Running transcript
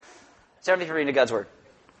Stand with me for reading God's Word.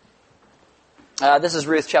 This is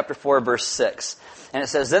Ruth chapter 4, verse 6. And it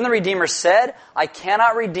says, Then the Redeemer said, I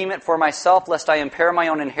cannot redeem it for myself, lest I impair my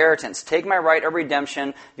own inheritance. Take my right of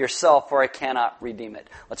redemption yourself, for I cannot redeem it.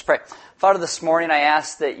 Let's pray. Father, this morning I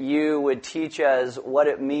ask that you would teach us what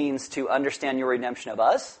it means to understand your redemption of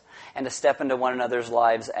us, and to step into one another's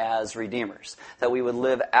lives as redeemers. That we would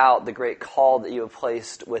live out the great call that you have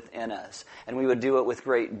placed within us. And we would do it with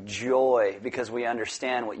great joy because we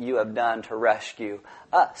understand what you have done to rescue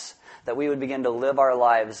us. That we would begin to live our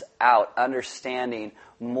lives out, understanding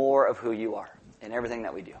more of who you are in everything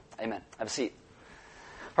that we do. Amen. Have a seat.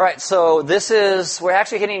 All right, so we're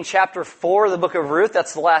actually hitting chapter 4 of the book of Ruth.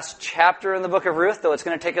 That's the last chapter in the book of Ruth, though it's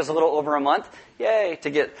going to take us a little over a month, to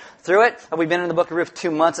get through it. We've been in the book of Ruth 2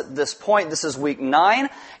 months at this point. This is week 9,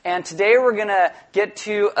 and today we're going to get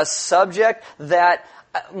to a subject that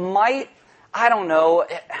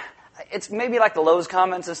it's maybe like the Lowe's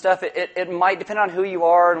comments and stuff. It might depend on who you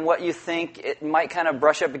are and what you think. It might kind of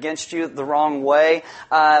brush up against you the wrong way.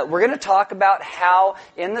 We're going to talk about how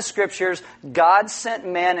in the Scriptures God sent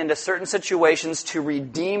men into certain situations to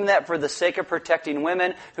redeem that for the sake of protecting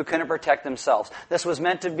women who couldn't protect themselves. This was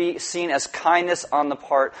meant to be seen as kindness on the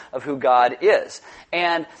part of who God is.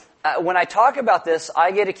 And when I talk about this,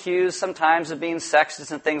 I get accused sometimes of being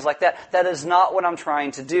sexist and things like that. That is not what I'm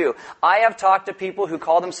trying to do. I have talked to people who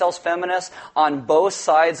call themselves feminists on both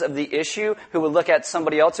sides of the issue, who would look at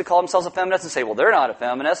somebody else who called themselves a feminist and say, well, they're not a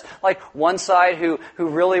feminist. Like one side who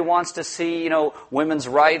really wants to see, women's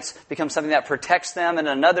rights become something that protects them, and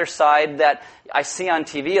another side that I see on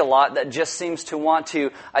TV a lot that just seems to want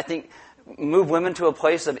to, I think, move women to a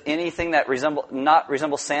place of anything that not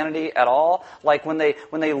resembles sanity at all. Like when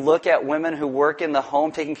they look at women who work in the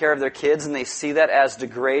home taking care of their kids and they see that as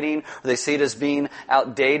degrading, or they see it as being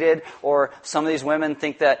outdated, or some of these women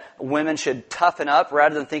think that women should toughen up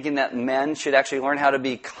rather than thinking that men should actually learn how to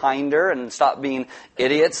be kinder and stop being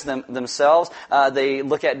idiots themselves. They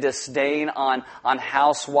look at disdain on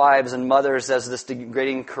housewives and mothers as this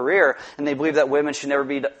degrading career, and they believe that women should never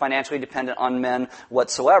be financially dependent on men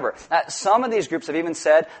whatsoever. Some of these groups have even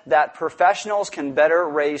said that professionals can better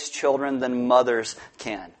raise children than mothers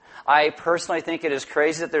can. I personally think it is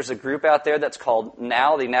crazy that there's a group out there that's called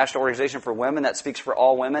NOW, the National Organization for Women, that speaks for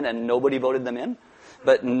all women, and nobody voted them in.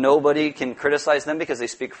 But nobody can criticize them because they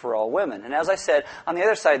speak for all women. And as I said, on the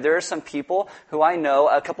other side, there are some people who I know,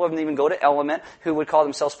 a couple of them even go to Element, who would call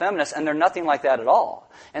themselves feminists, and they're nothing like that at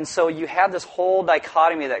all. And so you have this whole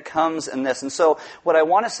dichotomy that comes in this. And so what I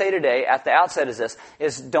want to say today at the outset is this,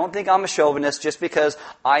 is don't think I'm a chauvinist just because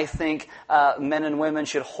I think men and women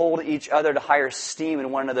should hold each other to higher esteem in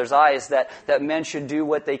one another's eyes, that men should do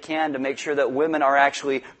what they can to make sure that women are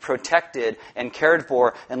actually protected and cared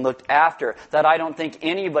for and looked after, that I don't think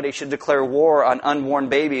anybody should declare war on unborn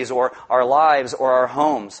babies or our lives or our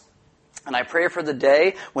homes. And I pray for the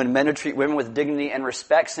day when men would treat women with dignity and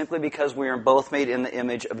respect simply because we are both made in the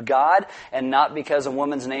image of God, and not because a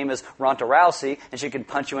woman's name is Ronda Rousey and she can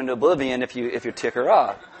punch you into oblivion if you tick her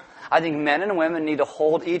off. I think men and women need to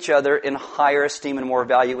hold each other in higher esteem and more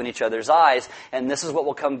value in each other's eyes, and this is what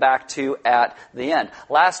we'll come back to at the end.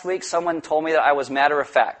 Last week, someone told me that I was matter of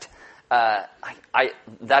fact.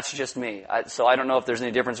 That's just me. So I don't know if there's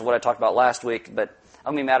any difference in what I talked about last week, but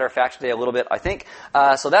I'll be matter of fact today a little bit, I think.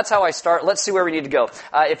 So that's how I start. Let's see where we need to go.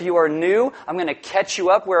 If you are new, I'm going to catch you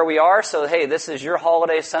up where we are. So, hey, this is your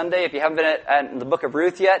holiday Sunday. If you haven't been at the book of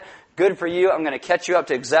Ruth yet, good for you. I'm going to catch you up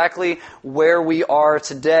to exactly where we are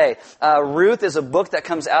today. Ruth is a book that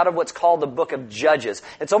comes out of what's called the book of Judges.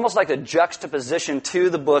 It's almost like a juxtaposition to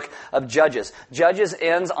the book of Judges. Judges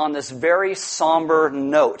ends on this very somber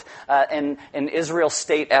note in Israel's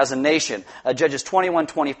state as a nation. Judges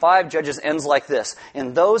 21:25, Judges ends like this.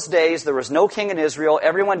 In those days, there was no king in Israel.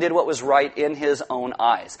 Everyone did what was right in his own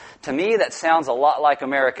eyes. To me, that sounds a lot like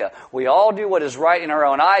America. We all do what is right in our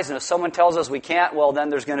own eyes, and if someone tells us we can't, well, then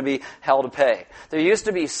there's going to be hell to pay. There used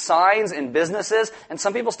to be signs in businesses, and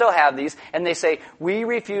some people still have these, and they say, we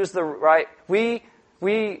refuse the right, we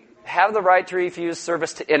have the right to refuse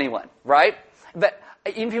service to anyone, right? But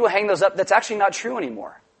even people hang those up, that's actually not true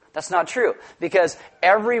anymore. That's not true, because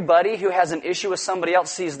everybody who has an issue with somebody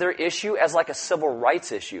else sees their issue as like a civil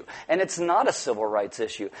rights issue, and it's not a civil rights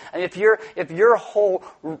issue. And if your whole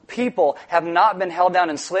people have not been held down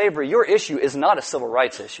in slavery, your issue is not a civil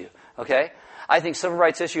rights issue, okay? I think civil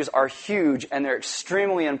rights issues are huge and they're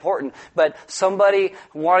extremely important, but so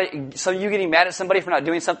you getting mad at somebody for not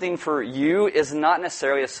doing something for you is not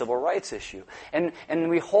necessarily a civil rights issue. And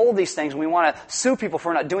we hold these things and we want to sue people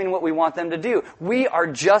for not doing what we want them to do. We are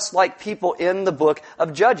just like people in the book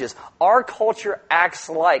of Judges. Our culture acts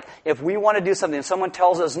like if we want to do something and someone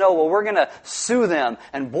tells us no, well, we're going to sue them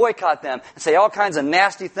and boycott them and say all kinds of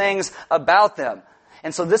nasty things about them.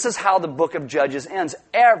 And so this is how the book of Judges ends.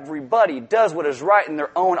 Everybody does what is right in their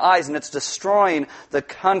own eyes, and it's destroying the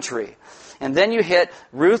country. And then you hit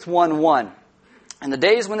Ruth 1:1. And the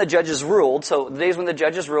days when the judges ruled, so the days when the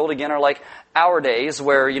judges ruled, again, are like our days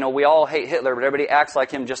where, we all hate Hitler, but everybody acts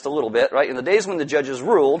like him just a little bit, right? In the days when the judges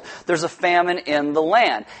ruled, there's a famine in the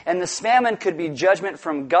land. And this famine could be judgment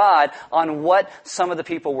from God on what some of the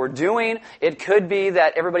people were doing. It could be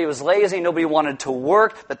that everybody was lazy, nobody wanted to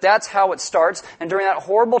work, but that's how it starts. And during that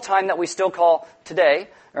horrible time that we still call today,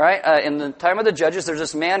 right? In the time of the judges, there's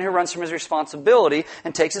this man who runs from his responsibility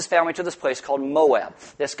and takes his family to this place called Moab.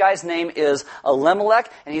 This guy's name is Elimelech,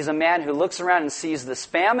 and he's a man who looks around and sees this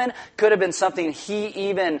famine. Could have been something he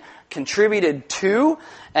even contributed to,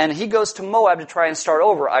 and he goes to Moab to try and start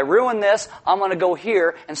over. I ruined this, I'm going to go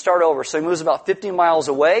here and start over. So he moves about 50 miles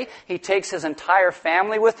away. He takes his entire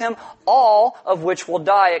family with him, all of which will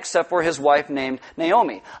die except for his wife named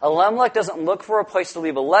Naomi. Elimelech doesn't look for a place to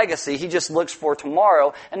leave a legacy, he just looks for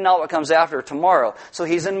tomorrow and not what comes after tomorrow. So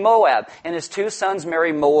he's in Moab, and his two sons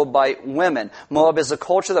marry Moabite women. Moab is a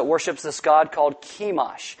culture that worships this god called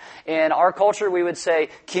Chemosh. In our culture, we would say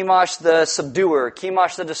Chemosh the subduer,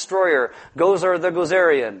 Chemosh the destroyer, Gozer the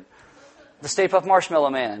Gozerian, the Stay Puft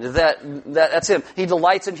Marshmallow Man. That's him. He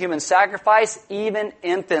delights in human sacrifice, even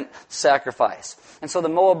infant sacrifice. And so the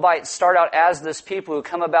Moabites start out as this people who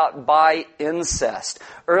come about by incest.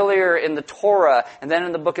 Earlier in the Torah, and then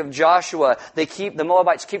in the book of Joshua, the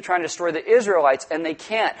Moabites keep trying to destroy the Israelites, and they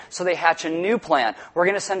can't. So they hatch a new plan. We're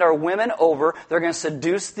going to send our women over. They're going to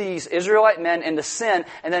seduce these Israelite men into sin,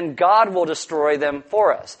 and then God will destroy them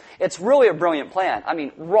for us. It's really a brilliant plan. I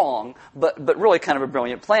mean, wrong, but really kind of a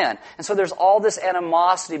brilliant plan. And so there's all this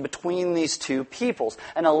animosity between these two peoples.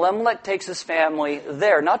 And Elimelech takes his family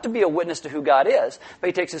there, not to be a witness to who God is, but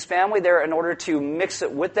he takes his family there in order to mix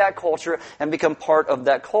it with that culture and become part of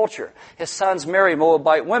that culture. His sons marry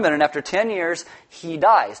Moabite women, and after 10 years, he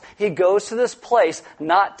dies. He goes to this place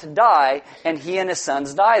not to die, and he and his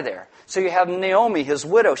sons die there. So you have Naomi, his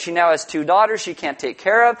widow. She now has 2 daughters she can't take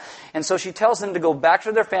care of, and so she tells them to go back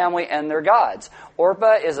to their family and their gods.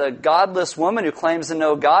 Orpah is a godless woman who claims to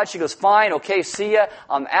know God. She goes, fine, okay, see ya,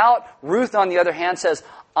 I'm out. Ruth, on the other hand, says,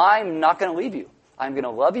 I'm not going to leave you. I'm going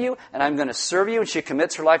to love you, and I'm going to serve you. And she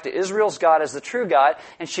commits her life to Israel's God as the true God,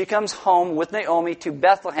 and she comes home with Naomi to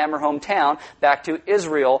Bethlehem, her hometown, back to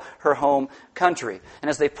Israel, her home country. And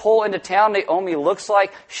as they pull into town, Naomi looks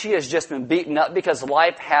like she has just been beaten up because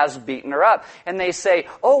life has beaten her up. And they say,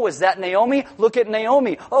 oh, is that Naomi? Look at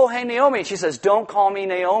Naomi. Oh, hey, Naomi. And she says, don't call me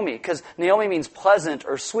Naomi, because Naomi means pleasant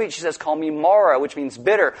or sweet. She says, call me Mara, which means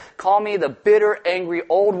bitter. Call me the bitter, angry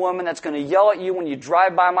old woman that's going to yell at you when you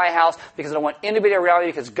drive by my house because I don't want anybody around me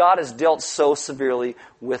because God has dealt so severely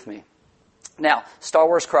with me. Now, Star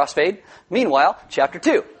Wars crossfade. Meanwhile, chapter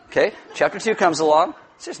 2. Okay, chapter 2 comes along.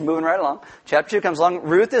 It's just moving right along. Chapter 2 comes along.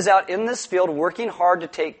 Ruth is out in this field working hard to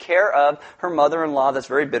take care of her mother-in-law that's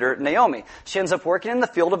very bitter, Naomi. She ends up working in the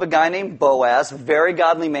field of a guy named Boaz, very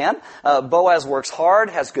godly man. Boaz works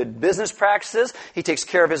hard, has good business practices. He takes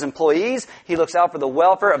care of his employees. He looks out for the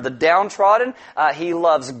welfare of the downtrodden. He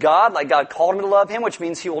loves God like God called him to love him, which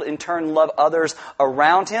means he will in turn love others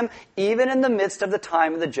around him, even in the midst of the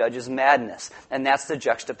time of the judge's madness. And that's the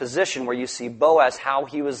juxtaposition where you see Boaz, how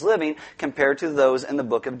he was living compared to those in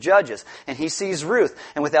the book of Judges. And he sees Ruth,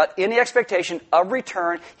 and without any expectation of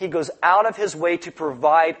return, he goes out of his way to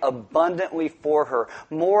provide abundantly for her,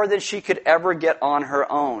 more than she could ever get on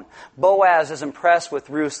her own. Boaz is impressed with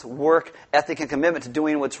Ruth's work ethic and commitment to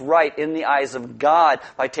doing what's right in the eyes of God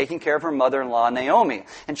by taking care of her mother-in-law, Naomi.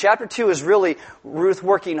 And chapter 2 is really Ruth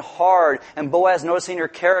working hard and Boaz noticing her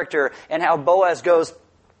character and how Boaz goes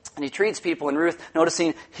and he treats people, and Ruth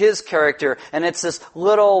noticing his character. And it's this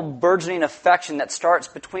little burgeoning affection that starts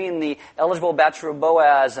between the eligible bachelor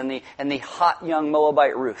Boaz and the hot young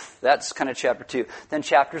Moabite Ruth. That's kind of chapter 2. Then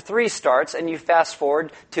chapter 3 starts, and you fast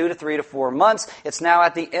forward 2 to 3 to 4 months. It's now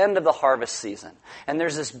at the end of the harvest season. And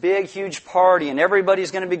there's this big, huge party, and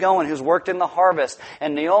everybody's going to be going who's worked in the harvest.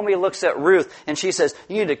 And Naomi looks at Ruth, and she says,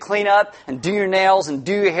 you need to clean up and do your nails and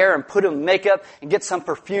do your hair and put on makeup and get some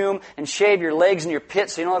perfume and shave your legs and your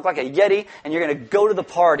pits so you don't look look like a Yeti, and you're going to go to the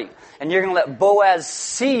party. And you're going to let Boaz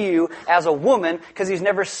see you as a woman because he's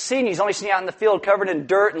never seen you. He's only seen you out in the field covered in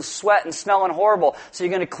dirt and sweat and smelling horrible. So you're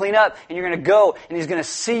going to clean up and you're going to go and he's going to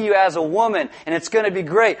see you as a woman and it's going to be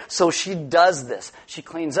great. So she does this. She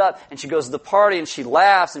cleans up and she goes to the party and she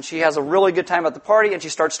laughs and she has a really good time at the party and she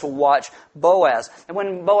starts to watch Boaz. And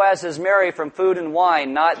when Boaz is merry from food and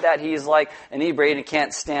wine, not that he's like inebriated and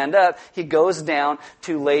can't stand up, he goes down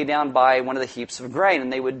to lay down by one of the heaps of grain.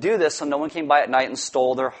 And they would do this so no one came by at night and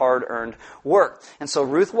stole their hard-earned work. And so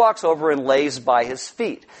Ruth walks over and lays by his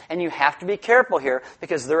feet. And you have to be careful here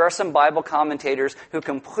because there are some Bible commentators who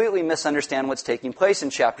completely misunderstand what's taking place in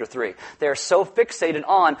chapter 3. They're so fixated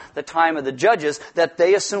on the time of the judges that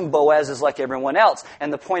they assume Boaz is like everyone else.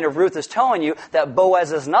 And the point of Ruth is telling you that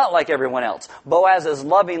Boaz is not like everyone else. Boaz is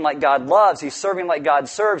loving like God loves. He's serving like God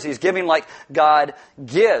serves. He's giving like God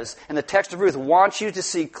gives. And the text of Ruth wants you to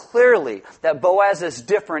see clearly that Boaz is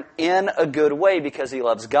different in a good way because he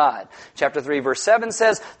loves God. Chapter 3 verse 7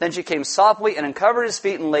 says, "Then she came softly and uncovered his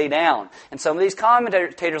feet and lay down." And some of these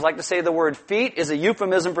commentators like to say the word feet is a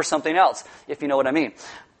euphemism for something else, if you know what I mean.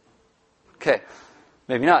 Okay,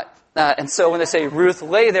 maybe not. And so when they say Ruth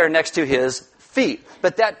lay there next to his feet.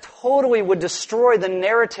 But that totally would destroy the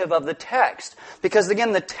narrative of the text. Because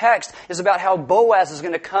again, the text is about how Boaz is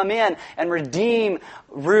going to come in and redeem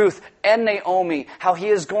Ruth and Naomi. How he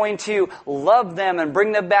is going to love them and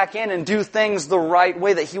bring them back in and do things the right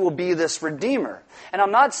way. That he will be this redeemer. And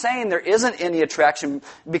I'm not saying there isn't any attraction,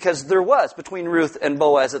 because there was between Ruth and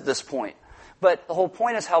Boaz at this point. But the whole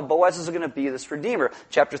point is how Boaz is going to be this redeemer.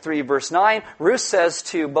 Chapter 3, verse 9, Ruth says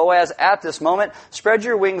to Boaz at this moment, "Spread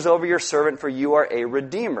your wings over your servant, for you are a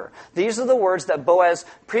redeemer." These are the words that Boaz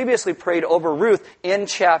previously prayed over Ruth in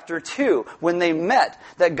chapter 2, when they met,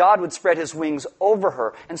 that God would spread his wings over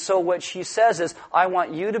her. And so what she says is, "I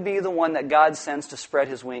want you to be the one that God sends to spread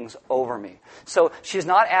his wings over me." So she's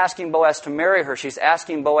not asking Boaz to marry her. She's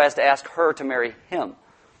asking Boaz to ask her to marry him.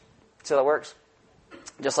 See how that works?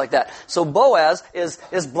 Just like that. So Boaz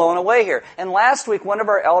is blown away here. And last week, one of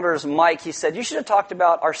our elders, Mike, he said, "You should have talked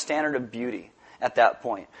about our standard of beauty at that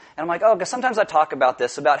point." And I'm like, because sometimes I talk about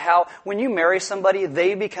this, about how when you marry somebody,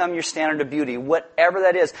 they become your standard of beauty, whatever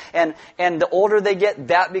that is. And the older they get,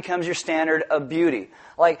 that becomes your standard of beauty.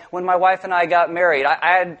 Like when my wife and I got married,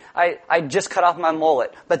 I just cut off my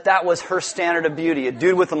mullet, but that was her standard of beauty, a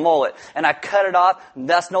dude with a mullet. And I cut it off,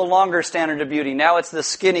 that's no longer standard of beauty. Now it's the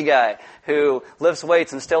skinny guy who lifts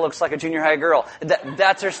weights and still looks like a junior high girl.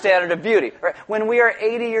 That's her standard of beauty. Right? When we are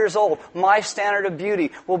 80 years old, my standard of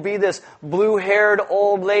beauty will be this blue-haired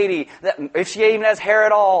old lady, that if she even has hair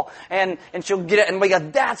at all, and she'll get it, and we go,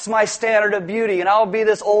 "That's my standard of beauty." And I'll be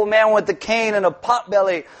this old man with the cane and a pot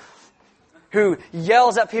belly who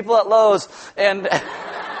yells at people at Lowe's, and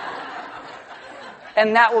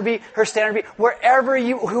that will be her standard of beauty.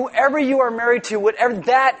 Whoever you are married to, whatever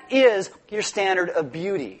that is, your standard of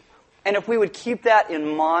beauty. And if we would keep that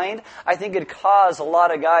in mind, I think it'd cause a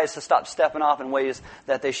lot of guys to stop stepping off in ways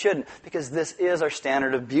that they shouldn't, because this is our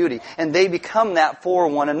standard of beauty. And they become that for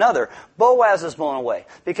one another. Boaz is blown away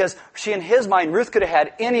because she, in his mind, Ruth could have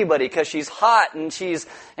had anybody because she's hot and she's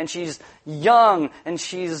young and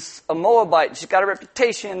she's a Moabite. She's got a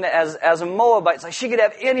reputation as a Moabite. It's like she could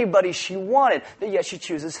have anybody she wanted, but yet she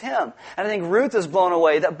chooses him. And I think Ruth is blown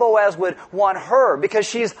away that Boaz would want her because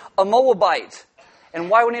she's a Moabite. And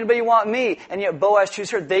why would anybody want me? And yet Boaz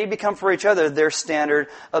chooses her. They become for each other their standard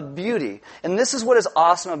of beauty. And this is what is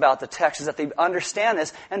awesome about the text, is that they understand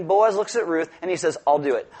this. And Boaz looks at Ruth and he says, "I'll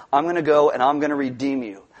do it. I'm going to go and I'm going to redeem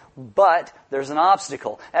you." But there's an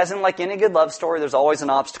obstacle. As in, like any good love story, there's always an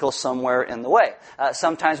obstacle somewhere in the way.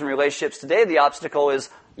 Sometimes in relationships today, the obstacle is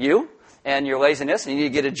you and your laziness, and you need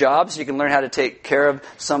to get a job so you can learn how to take care of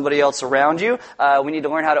somebody else around you. We need to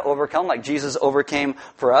learn how to overcome like Jesus overcame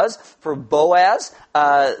for us. For Boaz,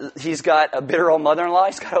 he's got a bitter old mother-in-law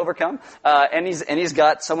he's got to overcome, and he's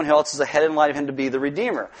got someone who else is ahead in line of him to be the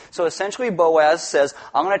redeemer. So essentially Boaz says,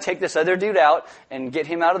 "I'm going to take this other dude out and get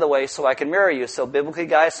him out of the way so I can marry you." So biblically,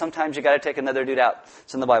 guys, sometimes you got to take another dude out.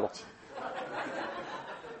 It's in the Bible.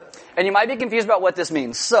 And you might be confused about what this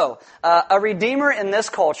means. So, a redeemer in this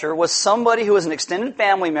culture was somebody who was an extended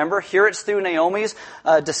family member. Here it's through Naomi's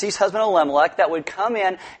deceased husband Elimelech, that would come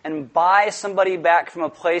in and buy somebody back from a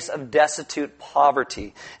place of destitute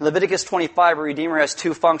poverty. In Leviticus 25, a redeemer has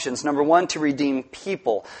two functions. Number one, to redeem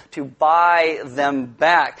people, to buy them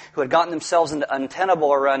back who had gotten themselves into untenable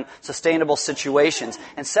or unsustainable situations.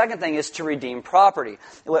 And second thing is to redeem property.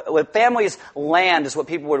 What families' land is what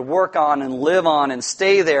people would work on and live on and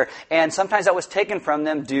stay there. And sometimes that was taken from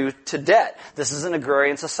them due to debt. This is an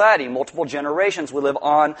agrarian society. Multiple generations would live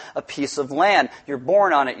on a piece of land. You're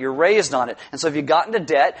born on it. You're raised on it. And so if you got into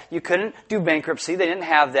debt, you couldn't do bankruptcy. They didn't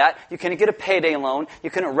have that. You couldn't get a payday loan. You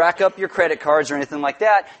couldn't rack up your credit cards or anything like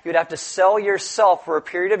that. You'd have to sell yourself for a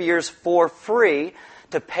period of years for free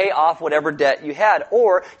to pay off whatever debt you had.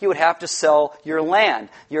 Or you would have to sell your land,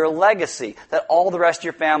 your legacy, that all the rest of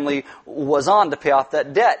your family was on to pay off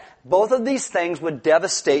that debt. Both of these things would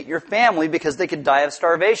devastate your family because they could die of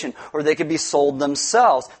starvation, or they could be sold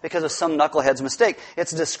themselves because of some knucklehead's mistake.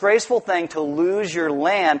 It's a disgraceful thing to lose your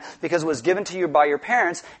land because it was given to you by your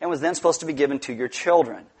parents and was then supposed to be given to your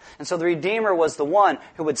children. And so the Redeemer was the one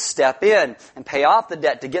who would step in and pay off the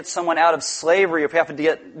debt to get someone out of slavery, or pay off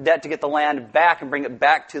the debt to get the land back and bring it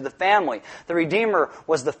back to the family. The Redeemer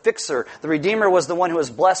was the fixer. The Redeemer was the one who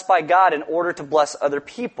was blessed by God in order to bless other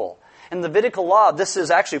people. In the Levitical law, this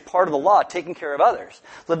is actually part of the law, taking care of others.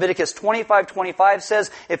 Leviticus 25:25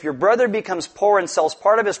 says, if your brother becomes poor and sells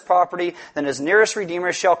part of his property, then his nearest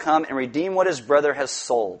redeemer shall come and redeem what his brother has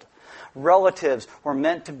sold. Relatives were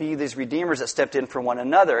meant to be these redeemers that stepped in for one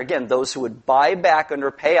another. Again, those who would buy back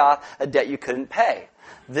or pay off a debt you couldn't pay.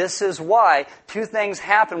 This is why two things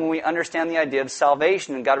happen when we understand the idea of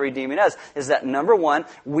salvation and God redeeming us, is that number one,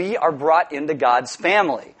 we are brought into God's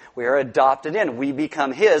family. We are adopted in. We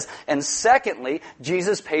become His. And secondly,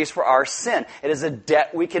 Jesus pays for our sin. It is a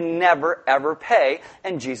debt we can never, ever pay,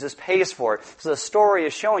 and Jesus pays for it. So the story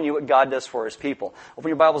is showing you what God does for His people. Open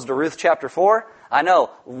your Bibles to Ruth chapter 4. I know,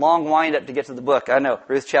 long wind up to get to the book. I know,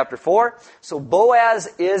 Ruth chapter 4. So Boaz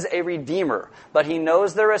is a redeemer, but he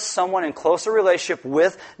knows there is someone in closer relationship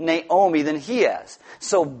with Naomi than he is.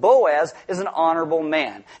 So Boaz is an honorable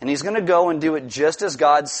man, and he's going to go and do it just as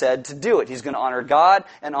God said to do it. He's going to honor God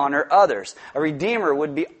and honor others. A redeemer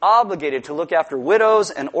would be obligated to look after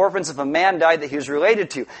widows and orphans if a man died that he was related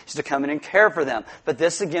to. He's to come in and care for them. But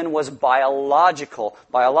this again was biological.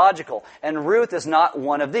 And Ruth is not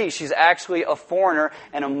one of these. She's actually a foreigner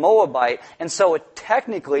and a Moabite, and so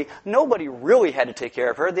technically nobody really had to take care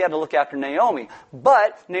of her. They had to look after Naomi.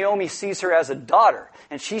 But Naomi sees her as a daughter,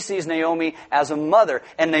 and she sees Naomi as a mother,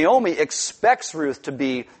 and Naomi expects Ruth to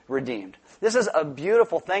be redeemed. This is a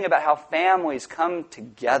beautiful thing about how families come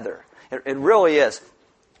together. It really is.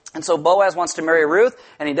 And so Boaz wants to marry Ruth,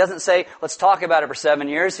 and he doesn't say, let's talk about it for 7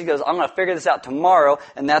 years. He goes, I'm going to figure this out tomorrow,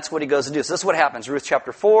 and that's what he goes to do. So this is what happens. Ruth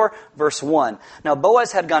chapter 4, verse 1. Now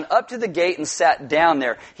Boaz had gone up to the gate and sat down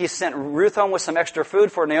there. He sent Ruth home with some extra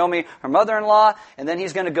food for Naomi, her mother-in-law, and then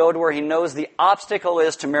he's going to go to where he knows the obstacle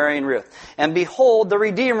is to marrying Ruth. And behold, the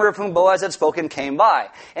Redeemer of whom Boaz had spoken came by.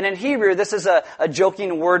 And in Hebrew, this is a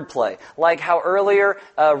joking wordplay. Like how earlier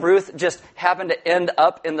Ruth just happened to end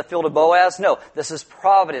up in the field of Boaz. No, this is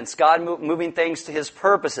providence. God moving things to His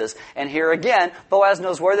purposes. And here again, Boaz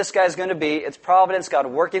knows where this guy's going to be. It's providence, God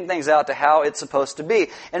working things out to how it's supposed to be.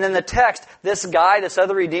 And in the text, this guy, this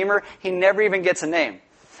other redeemer, he never even gets a name.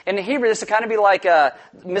 In Hebrew, this would kind of be like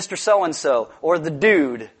Mr. So-and-so, or the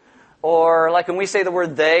dude. Or like when we say the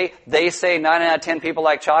word they say 9 out of 10 people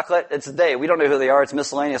like chocolate. It's they. We don't know who they are. It's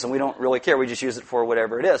miscellaneous and we don't really care. We just use it for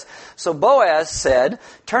whatever it is. So Boaz said,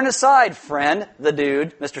 turn aside, friend, the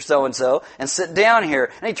dude, Mr. So-and-so, and sit down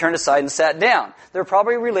here. And he turned aside and sat down. They're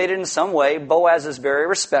probably related in some way. Boaz is very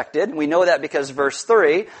respected. We know that because verse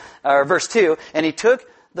 2, and he took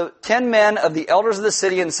the 10 men of the elders of the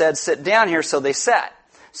city and said, sit down here. So they sat.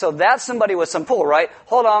 So that's somebody with some pull, right?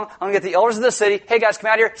 Hold on, I'm going to get the elders of the city. Hey guys,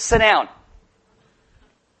 come out here, sit down.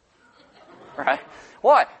 Right?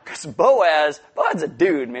 Why? Because Boaz's a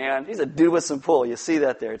dude, man. He's a dude with some pull. You see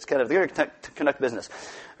that there. It's kind of, they're going to conduct business.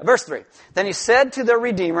 Verse 3. Then he said to the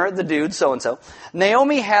Redeemer, the dude, so-and-so,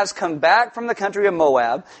 Naomi has come back from the country of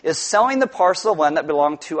Moab, is selling the parcel of land that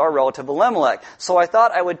belonged to our relative Elimelech. So I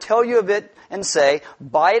thought I would tell you of it and say,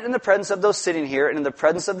 buy it in the presence of those sitting here and in the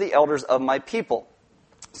presence of the elders of my people.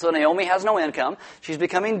 So Naomi has no income. She's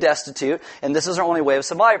becoming destitute, and this is her only way of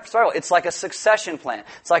survival. It's like a succession plan.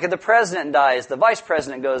 It's like if the president dies, the vice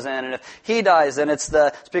president goes in, and if he dies, then it's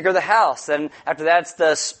the Speaker of the House. And after that, it's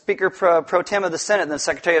the Speaker pro tem of the Senate, and then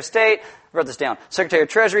Secretary of State. I wrote this down. Secretary of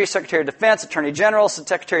Treasury, Secretary of Defense, Attorney General,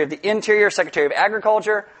 Secretary of the Interior, Secretary of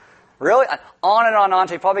Agriculture. Really? On and on.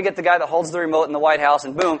 So you probably get the guy that holds the remote in the White House,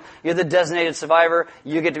 and boom, you're the designated survivor.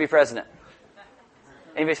 You get to be president.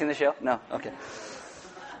 Anybody seen the show? No? Okay.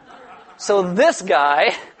 So this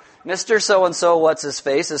guy Mr. So-and-so, what's his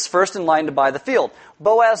face, is first in line to buy the field.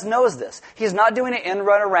 Boaz knows this. He's not doing an end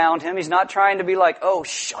run around him. He's not trying to be like, oh,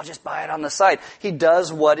 I'll just buy it on the side. He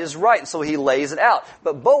does what is right, and so he lays it out.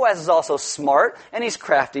 But Boaz is also smart, and he's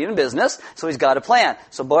crafty in business, so he's got a plan.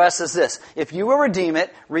 So Boaz says this, if you will redeem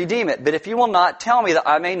it, redeem it. But if you will not, tell me that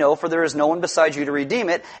I may know, for there is no one besides you to redeem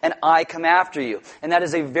it, and I come after you. And that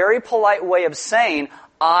is a very polite way of saying,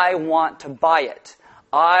 I want to buy it.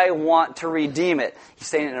 I want to redeem it. He's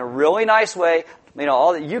saying it in a really nice way.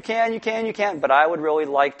 All that you can, but I would really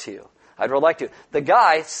like to. I'd really like to. The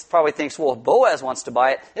guy probably thinks, well, if Boaz wants to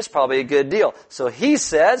buy it, it's probably a good deal. So he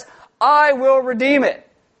says, I will redeem it.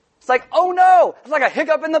 It's like, oh no, it's like a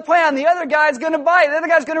hiccup in the plan. The other guy's going to buy it. The other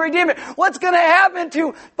guy's going to redeem it. What's going to happen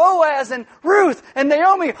to Boaz and Ruth and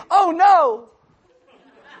Naomi? Oh no.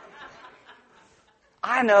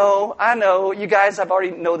 I know, you guys have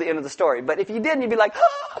already know the end of the story. But if you didn't, you'd be like,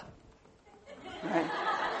 ah! Right?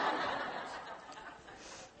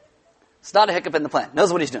 It's not a hiccup in the plan.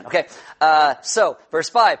 Knows what he's doing. Okay. So, verse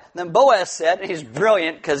 5. Then Boaz said, and he's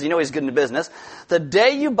brilliant because he's good in business, the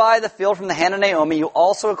day you buy the field from the hand of Naomi, you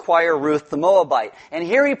also acquire Ruth the Moabite. And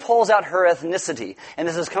here he pulls out her ethnicity. And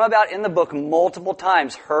this has come about in the book multiple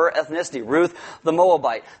times, her ethnicity, Ruth the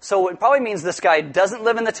Moabite. So it probably means this guy doesn't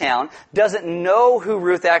live in the town, doesn't know who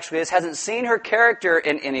Ruth actually is, hasn't seen her character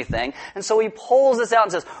in anything. And so he pulls this out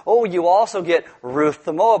and says, oh, you also get Ruth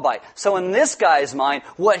the Moabite. So in this guy's mind,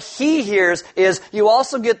 what he hears is you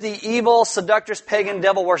also get the evil, seductress, pagan,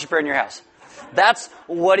 devil worshiper in your house. That's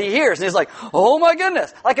what he hears. And he's like, oh my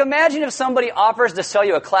goodness. Like imagine if somebody offers to sell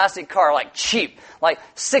you a classic car, like cheap, like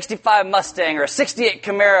 65 Mustang or a 68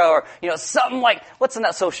 Camaro or, something like, what's in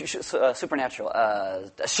that supernatural?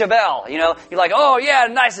 Chevelle, You're like, oh yeah,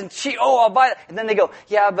 nice and cheap. Oh, I'll buy that. And then they go,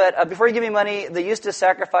 yeah, but before you give me money, they used to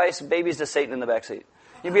sacrifice babies to Satan in the backseat.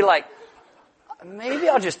 You'd be like, maybe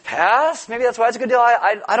I'll just pass. Maybe that's why it's a good deal.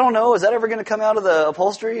 I don't know. Is that ever going to come out of the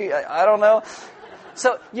upholstery? I don't know.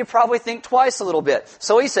 So you probably think twice a little bit.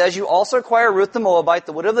 So he says, you also acquire Ruth the Moabite,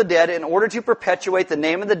 the widow of the dead, in order to perpetuate the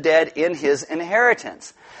name of the dead in his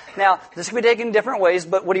inheritance. Now, this can be taken in different ways,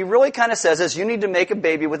 but what he really kind of says is you need to make a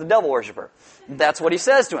baby with a devil worshiper. That's what he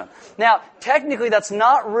says to him. Now, technically that's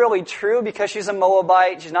not really true because she's a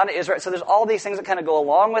Moabite, she's not an Israelite, so there's all these things that kind of go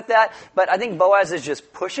along with that, but I think Boaz is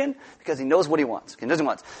just pushing because he knows what he wants. He knows what he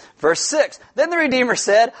wants. Verse 6, then the Redeemer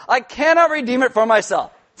said, I cannot redeem it for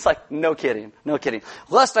myself. It's like, no kidding.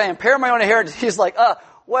 Lest I impair my own inheritance. He's like,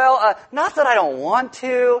 not that I don't want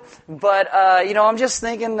to, but, I'm just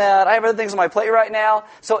thinking that I have other things on my plate right now.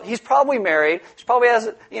 So he's probably married. He probably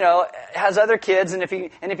has other kids. And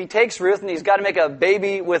if he takes Ruth and he's got to make a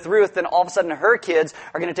baby with Ruth, then all of a sudden her kids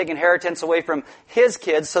are going to take inheritance away from his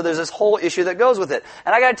kids. So there's this whole issue that goes with it.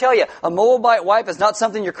 And I got to tell you, a Moabite wife is not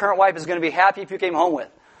something your current wife is going to be happy if you came home with.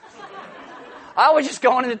 I was just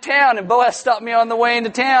going into town, and Boaz stopped me on the way into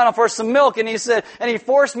town for some milk, and he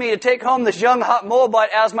forced me to take home this young, hot Moabite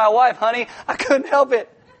as my wife, honey. I couldn't help it.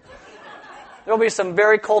 There will be some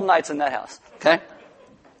very cold nights in that house, okay?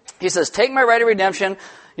 He says, take my right of redemption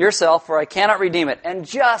yourself, for I cannot redeem it. And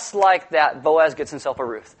just like that, Boaz gets himself a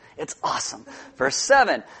Ruth. It's awesome. Verse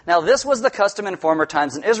 7. Now this was the custom in former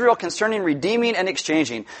times in Israel concerning redeeming and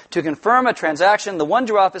exchanging. To confirm a transaction, the one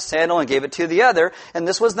drew off his sandal and gave it to the other, and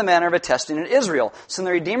this was the manner of attesting in Israel. So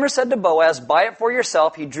the Redeemer said to Boaz, buy it for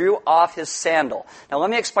yourself. He drew off his sandal. Now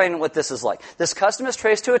let me explain what this is like. This custom is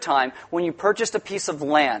traced to a time when you purchased a piece of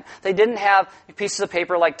land. They didn't have pieces of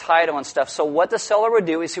paper like title and stuff, so what the seller would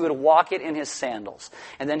do is he would walk it in his sandals.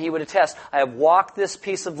 And then he would attest, I have walked this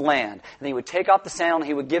piece of land. And he would take off the sandal and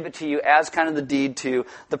he would give it to you as kind of the deed to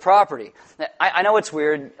the property. I know it's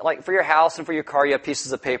weird, like for your house and for your car you have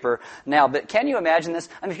pieces of paper now, but can you imagine this?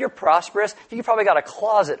 I mean, if you're prosperous, you probably got a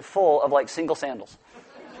closet full of like single sandals.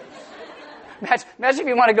 Imagine if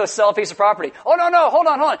you want to go sell a piece of property. Oh, no, hold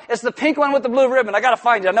on. It's the pink one with the blue ribbon. I got to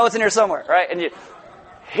find it. I know it's in here somewhere, right? And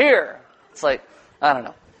it's like, I don't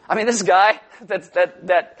know. I mean, this guy that's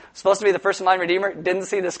supposed to be the first in line Redeemer didn't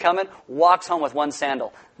see this coming, walks home with one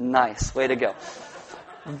sandal. Nice. Way to go.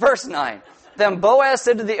 Verse 9. Then Boaz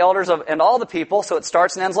said to the elders and all the people, so it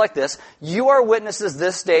starts and ends like this, you are witnesses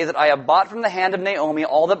this day that I have bought from the hand of Naomi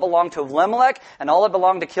all that belonged to Elimelech and all that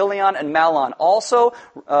belonged to Chilion and Mahlon. Also,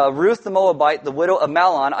 Ruth the Moabite, the widow of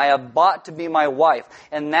Mahlon, I have bought to be my wife.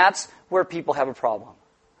 And that's where people have a problem.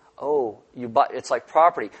 Oh, it's like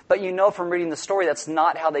property. But you know from reading the story, that's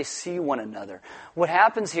not how they see one another. What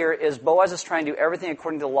happens here is Boaz is trying to do everything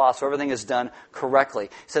according to the law, so everything is done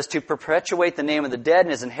correctly. He says to perpetuate the name of the dead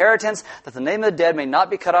and his inheritance, that the name of the dead may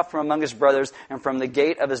not be cut off from among his brothers and from the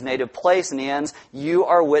gate of his native place. And he ends, you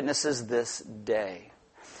are witnesses this day.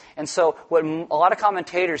 And so what a lot of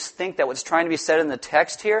commentators think that what's trying to be said in the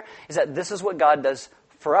text here is that this is what God does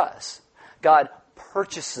for us. God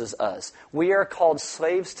purchases us. We are called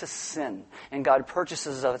slaves to sin, and God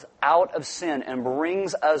purchases us out of sin and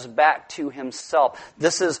brings us back to Himself.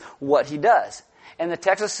 This is what He does. And the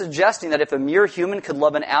text is suggesting that if a mere human could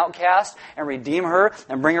love an outcast and redeem her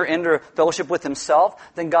and bring her into fellowship with Himself,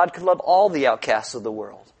 then God could love all the outcasts of the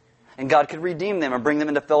world. And God could redeem them and bring them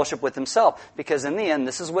into fellowship with Himself. Because in the end,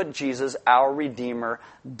 this is what Jesus, our Redeemer,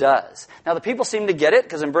 does. Now the people seem to get it,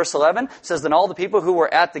 because in verse 11 it says, "Then all the people who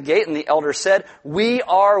were at the gate and the elders said, 'We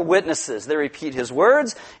are witnesses.'" They repeat His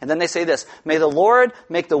words, and then they say this, "May the Lord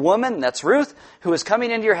make the woman," that's Ruth, "who is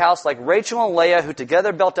coming into your house like Rachel and Leah, who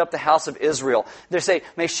together built up the house of Israel." They say,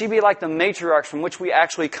 "May she be like the matriarchs from which we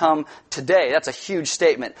actually come today." That's a huge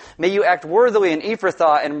statement. "May you act worthily in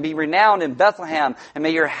Ephrathah and be renowned in Bethlehem, and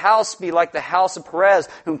may your house be like the house of Perez,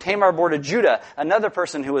 whom Tamar bore to Judah," another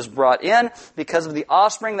person who was brought in, "because of the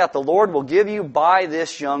offspring that the Lord will give you by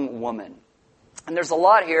this young woman." And there's a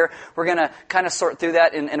lot here. We're going to kind of sort through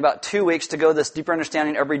that in about 2 weeks to go this deeper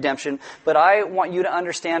understanding of redemption. But I want you to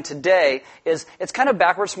understand today is it's kind of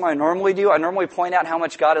backwards from what I normally do. I normally point out how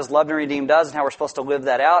much God has loved and redeemed us and how we're supposed to live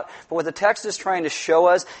that out. But what the text is trying to show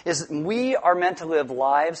us is we are meant to live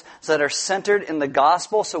lives that are centered in the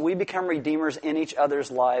gospel, so we become redeemers in each other's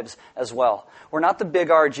lives as well. We're not the big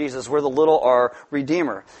R Jesus, we're the little r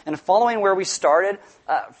Redeemer. And following where we started,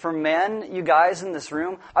 for men, you guys in this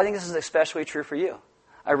room, I think this is especially true for you.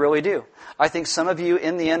 I really do. I think some of you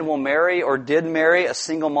in the end will marry or did marry a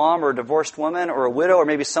single mom or a divorced woman or a widow or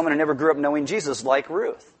maybe someone who never grew up knowing Jesus like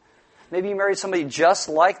Ruth. Maybe you married somebody just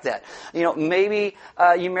like that. Maybe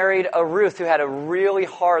you married a Ruth who had a really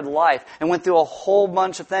hard life and went through a whole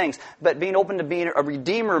bunch of things. But being open to being a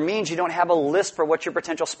redeemer means you don't have a list for what your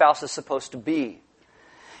potential spouse is supposed to be.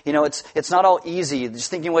 It's not all easy just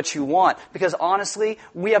thinking what you want. Because honestly,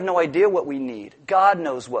 we have no idea what we need. God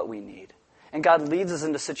knows what we need. And God leads us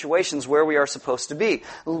into situations where we are supposed to be.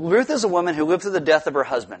 Ruth is a woman who lived through the death of her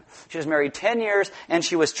husband. She was married 10 years and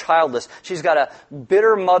she was childless. She's got a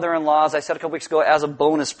bitter mother-in-law, as I said a couple weeks ago, as a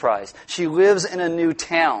bonus prize. She lives in a new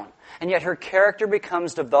town. And yet her character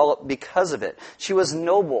becomes developed because of it. She was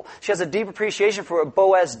noble. She has a deep appreciation for what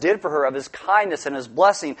Boaz did for her, of his kindness and his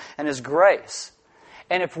blessing and his grace.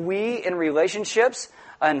 And if we, in relationships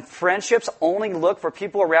and friendships, only look for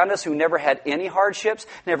people around us who never had any hardships,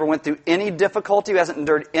 never went through any difficulty, who hasn't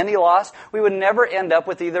endured any loss, we would never end up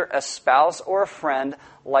with either a spouse or a friend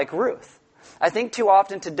like Ruth. I think too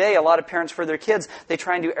often today, a lot of parents for their kids, they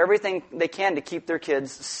try and do everything they can to keep their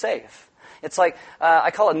kids safe. It's like,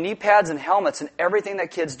 I call it knee pads and helmets and everything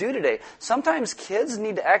that kids do today. Sometimes kids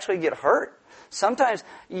need to actually get hurt. Sometimes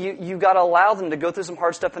you got to allow them to go through some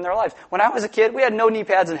hard stuff in their lives. When I was a kid, we had no knee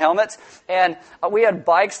pads and helmets, and we had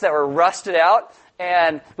bikes that were rusted out,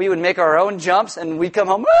 and we would make our own jumps, and we'd come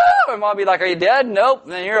home, and Mom would be like, "Are you dead?" "Nope."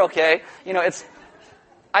 "Then you're okay."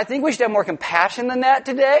 I think we should have more compassion than that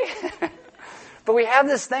today. But we have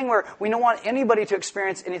this thing where we don't want anybody to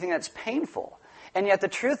experience anything that's painful. And yet the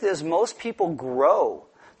truth is, most people grow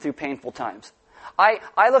through painful times.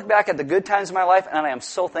 I look back at the good times in my life, and I am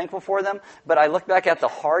so thankful for them, but I look back at the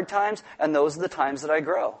hard times, and those are the times that I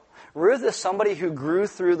grow. Ruth is somebody who grew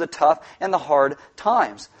through the tough and the hard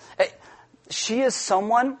times. She is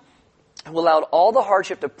someone who allowed all the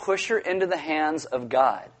hardship to push her into the hands of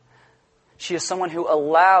God. She is someone who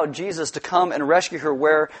allowed Jesus to come and rescue her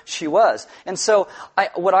where she was. And so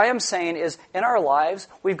what I am saying is, in our lives,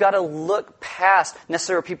 we've got to look past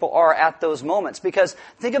necessarily people are at those moments. Because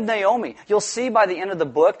think of Naomi. You'll see by the end of the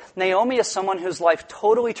book, Naomi is someone whose life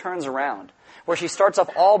totally turns around. Where she starts off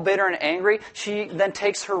all bitter and angry, she then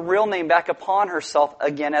takes her real name back upon herself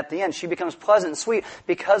again at the end. She becomes pleasant and sweet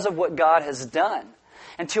because of what God has done.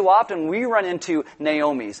 And too often we run into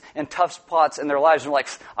Naomis and tough spots in their lives. And we're like,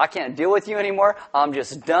 "I can't deal with you anymore. I'm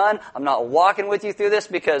just done. I'm not walking with you through this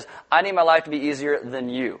because I need my life to be easier than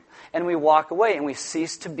you." And we walk away and we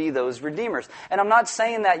cease to be those redeemers. And I'm not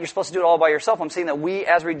saying that you're supposed to do it all by yourself. I'm saying that we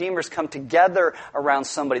as redeemers come together around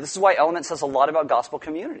somebody. This is why Element says a lot about gospel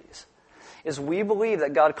communities. Is we believe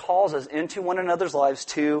that God calls us into one another's lives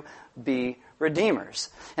to be redeemers.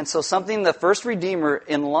 And so something the first redeemer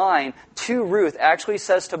in line to Ruth actually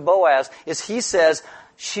says to Boaz is he says,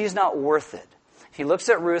 "She's not worth it." He looks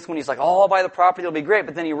at Ruth when he's like, "Oh, I'll buy the property, it'll be great."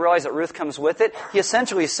 But then he realizes that Ruth comes with it. He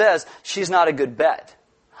essentially says, "She's not a good bet.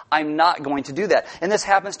 I'm not going to do that." And this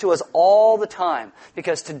happens to us all the time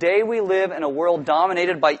because today we live in a world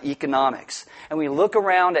dominated by economics. And we look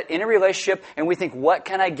around at any relationship and we think, what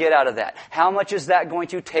can I get out of that? How much is that going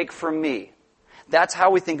to take from me? That's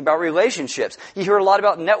how we think about relationships. You hear a lot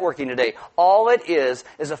about networking today. All it is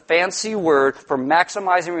a fancy word for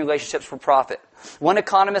maximizing relationships for profit. One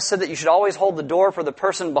economist said that you should always hold the door for the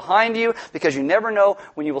person behind you because you never know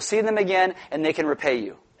when you will see them again and they can repay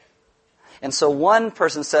you. And so one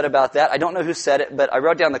person said about that, I don't know who said it, but I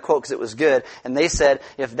wrote down the quote because it was good, and they said,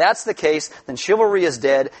 if that's the case, then chivalry is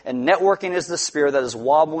dead and networking is the spear that is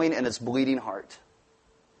wobbling in its bleeding heart.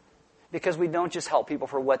 Because we don't just help people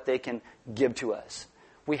for what they can give to us.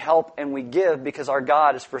 We help and we give because our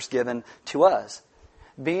God is first given to us.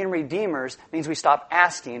 Being redeemers means we stop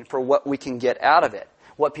asking for what we can get out of it,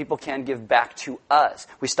 what people can give back to us.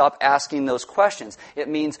 We stop asking those questions. It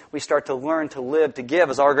means we start to learn to live, to give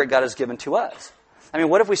as our great God has given to us. I mean,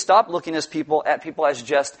 what if we stopped looking at people as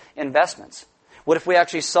just investments? What if we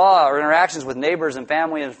actually saw our interactions with neighbors and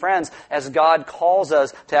family and friends as God calls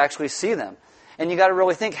us to actually see them? And you got to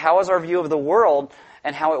really think, how is our view of the world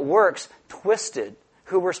and how it works twisted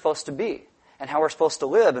who we're supposed to be and how we're supposed to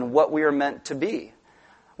live and what we are meant to be?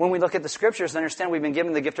 When we look at the Scriptures and understand we've been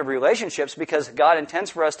given the gift of relationships because God intends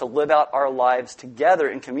for us to live out our lives together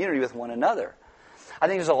in community with one another. I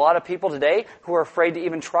think there's a lot of people today who are afraid to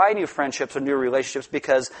even try new friendships or new relationships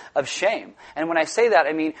because of shame. And when I say that,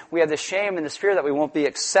 I mean we have the shame and the fear that we won't be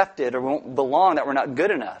accepted or won't belong, that we're not good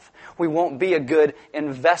enough. We won't be a good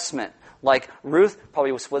investment. Like Ruth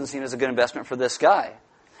probably wasn't seen as a good investment for this guy.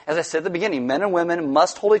 As I said at the beginning, men and women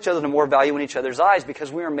must hold each other to more value in each other's eyes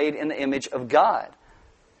because we are made in the image of God.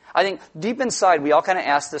 I think deep inside we all kind of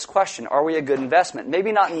ask this question, are we a good investment?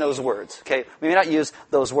 Maybe not in those words, okay? We may not use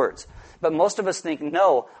those words. But most of us think,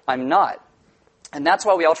 no, I'm not. And that's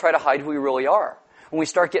why we all try to hide who we really are. When we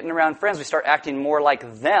start getting around friends, we start acting more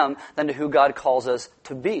like them than to who God calls us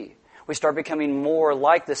to be. We start becoming more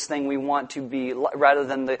like this thing we want to be rather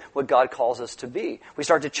than what God calls us to be. We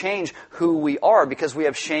start to change who we are because we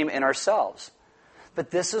have shame in ourselves. But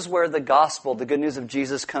this is where the gospel, the good news of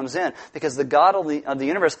Jesus, comes in. Because the God of the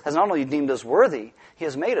universe has not only deemed us worthy, He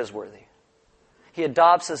has made us worthy. He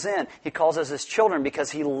adopts us in. He calls us His children because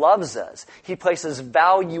He loves us. He places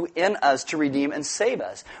value in us to redeem and save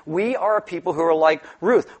us. We are a people who are like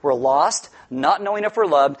Ruth. We're lost, not knowing if we're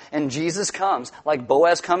loved, and Jesus comes, like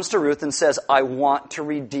Boaz comes to Ruth and says, I want to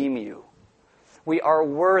redeem you. We are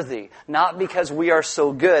worthy, not because we are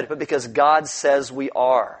so good, but because God says we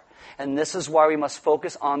are. And this is why we must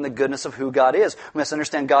focus on the goodness of who God is. We must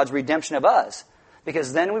understand God's redemption of us.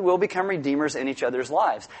 Because then we will become redeemers in each other's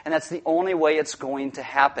lives. And that's the only way it's going to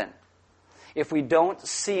happen. If we don't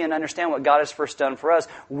see and understand what God has first done for us,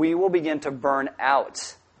 we will begin to burn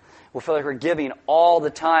out. We'll feel like we're giving all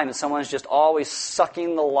the time and someone's just always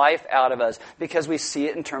sucking the life out of us because we see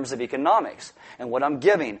it in terms of economics. And what I'm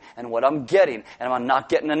giving and what I'm getting, and I'm not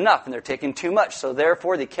getting enough and they're taking too much. So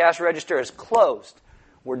therefore the cash register is closed.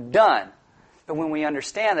 We're done. But when we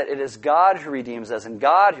understand that it is God who redeems us and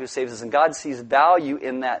God who saves us and God sees value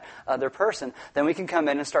in that other person, then we can come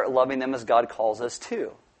in and start loving them as God calls us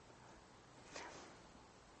to.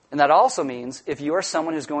 And that also means if you are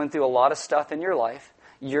someone who's going through a lot of stuff in your life,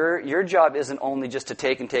 your job isn't only just to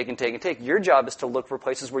take and take and take and take. Your job is to look for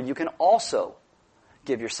places where you can also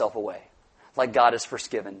give yourself away, like God has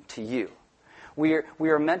first given to you. We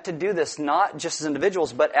are meant to do this not just as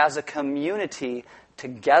individuals, but as a community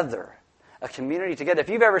together. A community together. If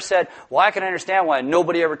you've ever said, well, I can understand why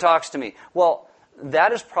nobody ever talks to me. Well,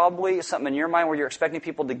 that is probably something in your mind where you're expecting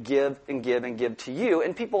people to give and give and give to you.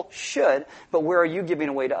 And people should, but where are you giving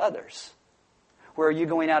away to others? Where are you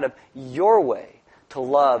going out of your way to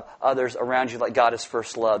love others around you like God has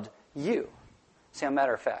first loved you? See, a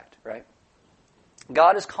matter of fact, right?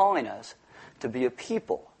 God is calling us to be a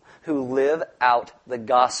people who live out the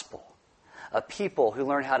gospel. A people who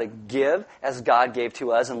learn how to give as God gave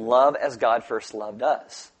to us and love as God first loved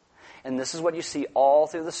us. And this is what you see all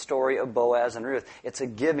through the story of Boaz and Ruth. It's a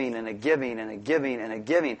giving and a giving and a giving and a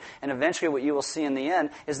giving. And eventually what you will see in the end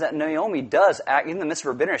is that Naomi does act, in the midst of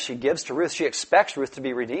her bitterness, she gives to Ruth. She expects Ruth to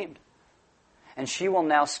be redeemed. And she will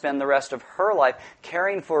now spend the rest of her life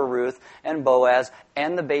caring for Ruth and Boaz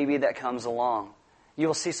and the baby that comes along. You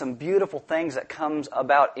will see some beautiful things that comes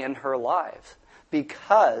about in her life,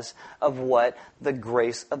 because of what the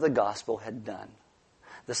grace of the gospel had done.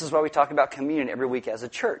 This is why we talk about communion every week as a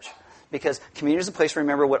church. Because communion is a place to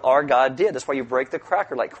remember what our God did. That's why you break the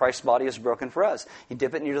cracker like Christ's body is broken for us. You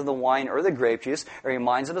dip it in either the wine or the grape juice. It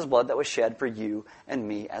reminds of His blood that was shed for you and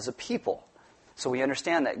me as a people. So we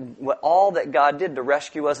understand that all that God did to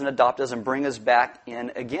rescue us and adopt us and bring us back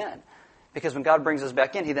in again. Because when God brings us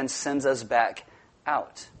back in, He then sends us back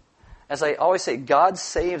out. As I always say, God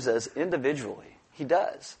saves us individually. He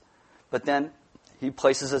does. But then He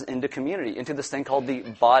places us into community, into this thing called the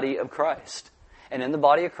body of Christ. And in the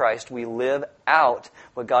body of Christ, we live out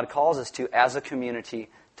what God calls us to as a community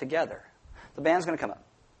together. The band's going to come up.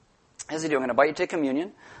 As they do, I'm going to invite you to take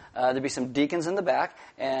communion. There'll be some deacons in the back.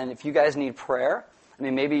 And if you guys need prayer, I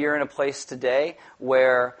mean, maybe you're in a place today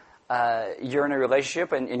where you're in a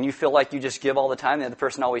relationship and you feel like you just give all the time, the other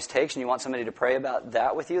person always takes, and you want somebody to pray about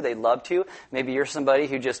that with you. They'd love to. Maybe you're somebody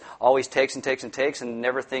who just always takes and takes and takes and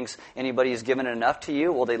never thinks anybody has given enough to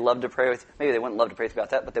you. Well, they'd love to pray with you. Maybe they wouldn't love to pray with you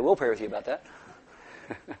about that, but they will pray with you about that.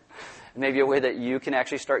 Maybe a way that you can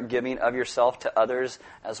actually start giving of yourself to others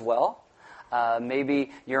as well.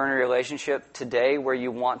 Maybe you're in a relationship today where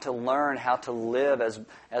you want to learn how to live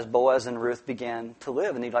as Boaz and Ruth began to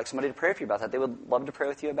live, and you'd like somebody to pray for you about that. They would love to pray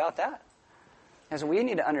with you about that. And so what we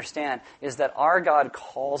need to understand is that our God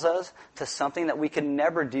calls us to something that we can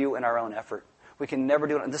never do in our own effort. We can never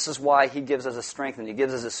do it. And this is why He gives us a strength and He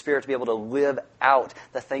gives us a spirit to be able to live out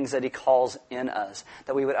the things that He calls in us.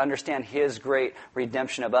 That we would understand His great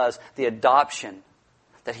redemption of us, the adoption,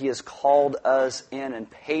 that He has called us in and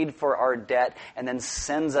paid for our debt and then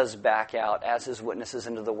sends us back out as His witnesses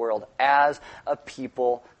into the world as a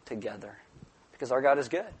people together. Because our God is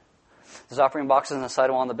good. There's offering boxes on the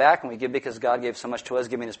side wall in the back, and we give because God gave so much to us.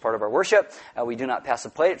 Giving is part of our worship. We do not pass the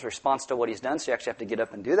plate. It's a response to what He's done, so you actually have to get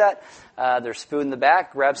up and do that. There's food in the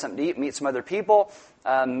back. Grab something to eat. Meet some other people.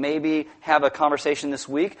 Maybe have a conversation this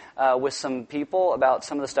week with some people about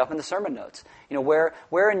some of the stuff in the sermon notes. You know,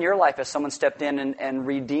 where in your life has someone stepped in and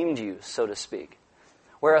redeemed you, so to speak?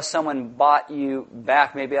 Where has someone bought you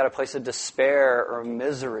back, maybe out of a place of despair or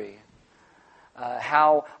misery?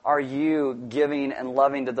 How are you giving and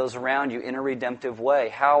loving to those around you in a redemptive way?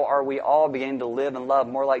 How are we all beginning to live and love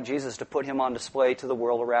more like Jesus to put Him on display to the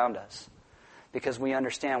world around us? Because we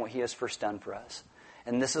understand what He has first done for us.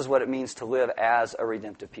 And this is what it means to live as a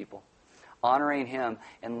redemptive people. Honoring Him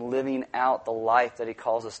and living out the life that He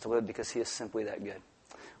calls us to live because He is simply that good.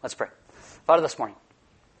 Let's pray. Father, this morning,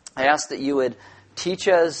 I ask that You would teach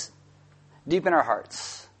us deep in our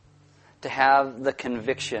hearts to have the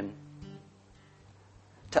conviction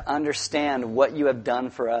to understand what You have done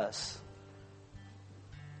for us.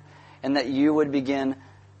 And that You would begin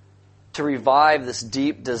to revive this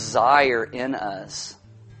deep desire in us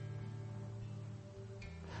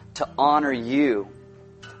to honor You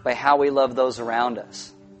by how we love those around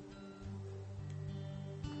us.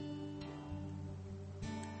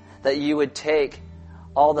 That You would take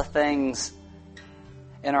all the things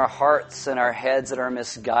in our hearts and our heads that are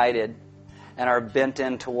misguided and are bent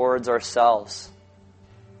in towards ourselves.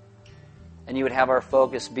 And You would have our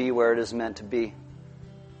focus be where it is meant to be.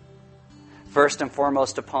 First and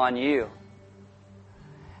foremost upon You.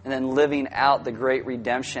 And then living out the great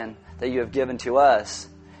redemption that You have given to us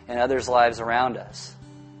and others' lives around us.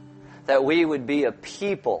 That we would be a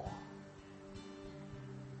people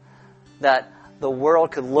that the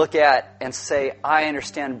world could look at and say, I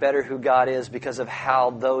understand better who God is because of how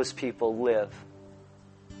those people live.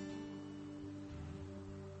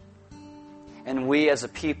 And we as a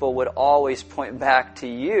people would always point back to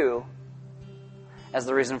You as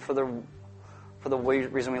the reason for the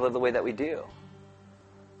reason we live the way that we do.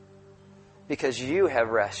 Because You have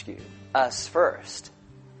rescued us first.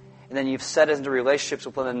 And then You've set us into relationships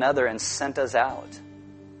with one another and sent us out.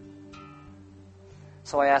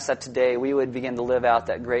 So I ask that today we would begin to live out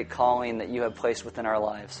that great calling that You have placed within our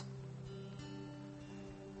lives.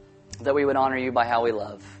 That we would honor You by how we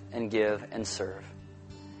love and give and serve.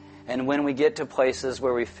 And when we get to places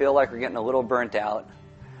where we feel like we're getting a little burnt out,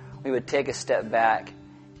 we would take a step back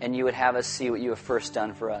and You would have us see what You have first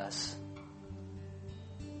done for us.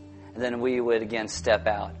 And then we would again step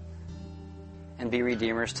out and be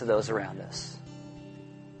redeemers to those around us.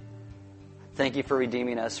 Thank You for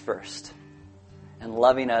redeeming us first and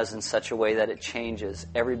loving us in such a way that it changes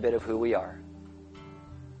every bit of who we are.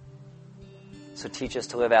 So teach us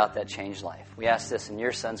to live out that changed life. We ask this in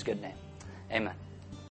Your Son's good name. Amen.